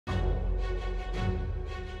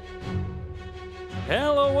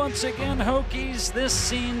Hello once again, Hokies. This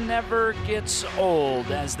scene never gets old.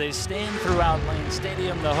 As they stand throughout Lane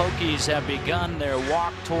Stadium, the Hokies have begun their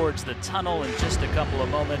walk towards the tunnel in just a couple of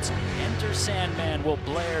moments. Enter Sandman will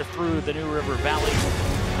blare through the New River Valley.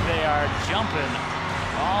 They are jumping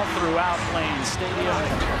all throughout Lane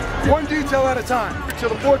Stadium. One detail at a time until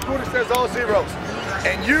the fourth quarter says all zeros.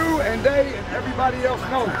 And you and they and everybody else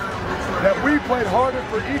know that we played harder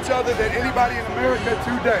for each other than anybody in America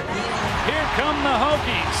today. Here come the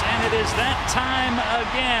Hokies, and it is that time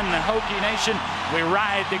again. Hokie Nation, we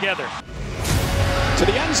ride together. To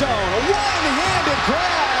the end zone, a one-handed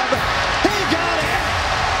grab. He got it.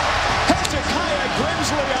 Hezekiah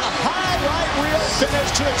Grimsley, a high right wheel finish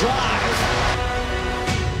to the drive.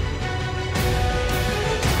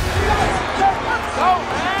 Go,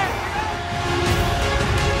 man!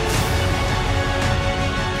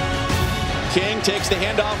 King takes the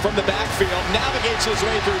handoff from the backfield, navigates his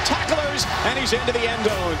way through tacklers, and he's into the end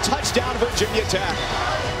zone. Touchdown, Virginia Tech.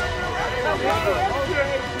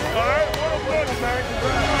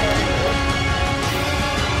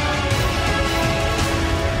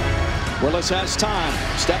 Willis has time,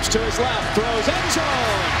 steps to his left, throws end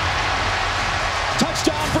zone.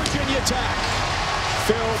 Touchdown, Virginia Tech.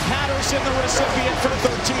 Phil Patterson, the recipient, for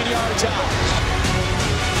 13 yards out.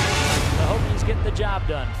 The Hokies get the job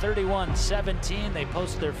done. 31-17. They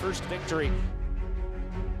post their first victory